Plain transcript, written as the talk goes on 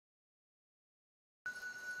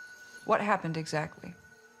What happened exactly?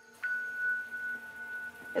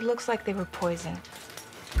 It looks like they were poisoned.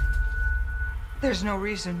 There's no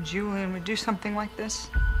reason Julian would do something like this.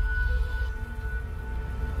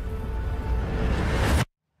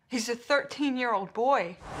 He's a 13-year-old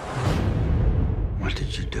boy. What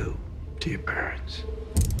did you do to your parents?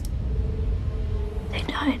 They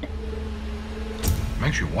died.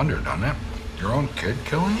 Makes you wonder, doesn't it? Your own kid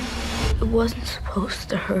killing you? It wasn't supposed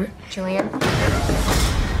to hurt. Julian?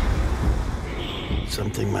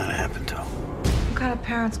 Something might have happened to him. What kind of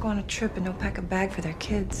parents go on a trip and don't pack a bag for their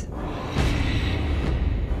kids?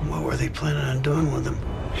 What were they planning on doing with him?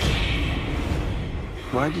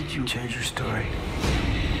 Why did you change your story?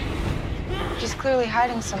 She's clearly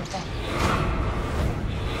hiding something.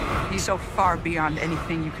 He's so far beyond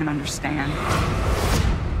anything you can understand.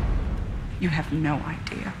 You have no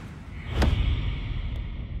idea.